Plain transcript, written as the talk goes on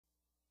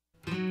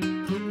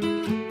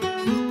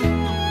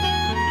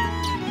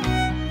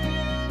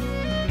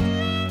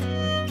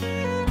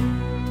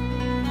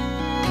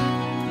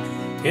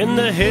In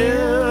the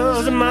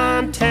hills of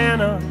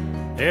Montana,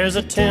 there's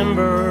a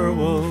timber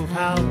wolf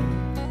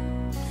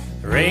howling.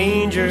 The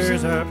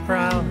rangers are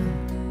proud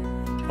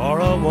for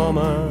a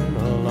woman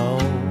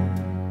alone.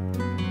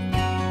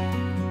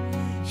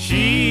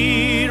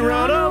 She'd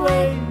run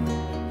away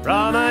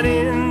from an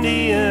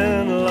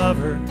Indian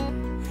lover.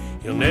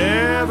 He'll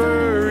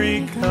never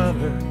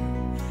recover.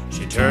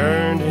 She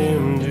turned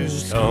him to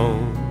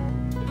stone.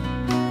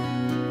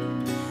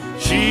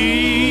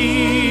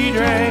 She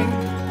drank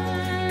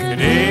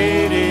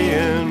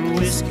Canadian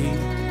whiskey,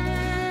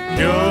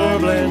 pure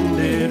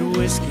blended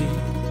whiskey.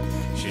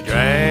 She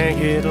drank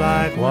it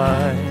like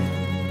wine.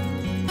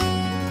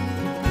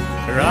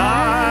 Her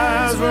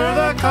eyes were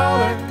the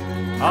color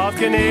of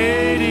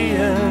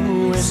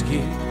Canadian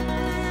whiskey,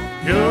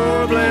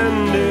 pure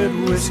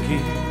blended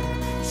whiskey,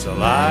 so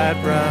light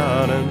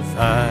brown and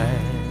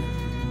fine.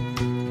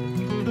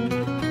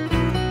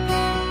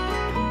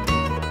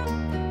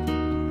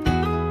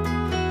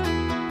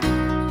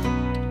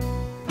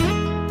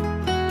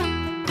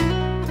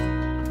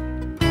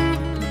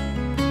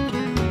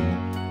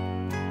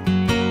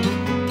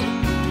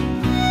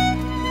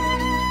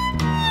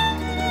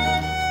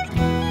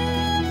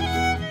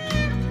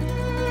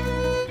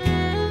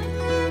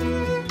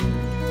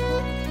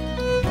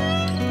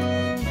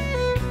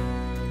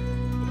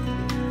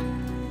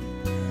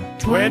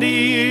 20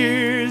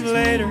 years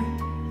later,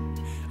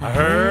 I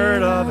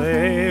heard of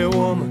a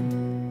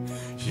woman.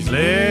 She's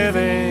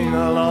living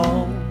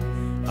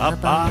alone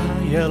up by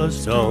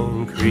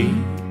Yellowstone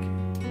Creek.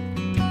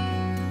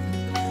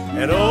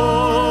 And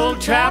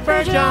old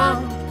Trapper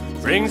John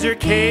brings her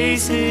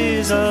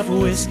cases of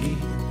whiskey,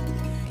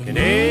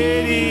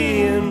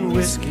 Canadian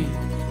whiskey,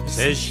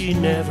 says she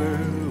never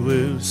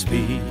will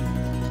speak.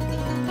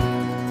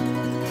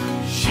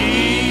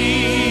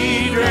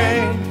 She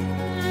drank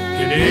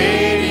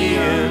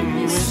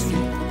Canadian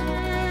whiskey,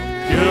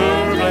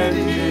 pure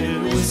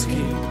blended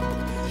whiskey.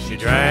 She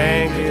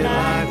drank it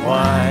like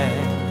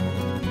wine.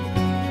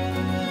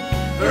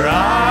 Her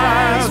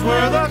eyes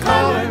were the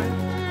color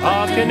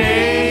of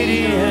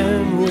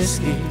Canadian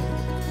whiskey,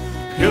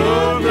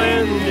 pure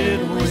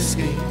blended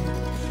whiskey,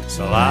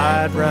 so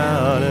light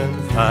brown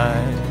and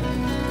fine.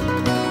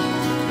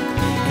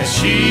 As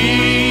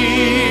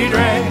she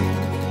drank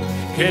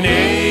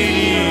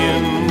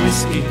Canadian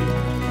whiskey,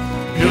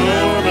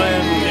 pure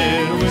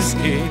blended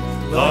whiskey,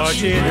 Lord,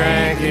 she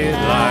drank it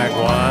like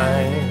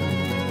wine.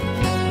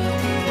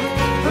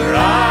 Her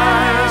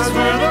eyes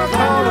were the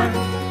color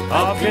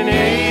of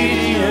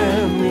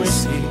Canadian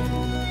whiskey,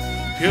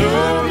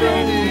 pure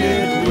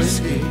blended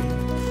whiskey,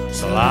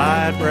 so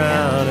light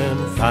brown and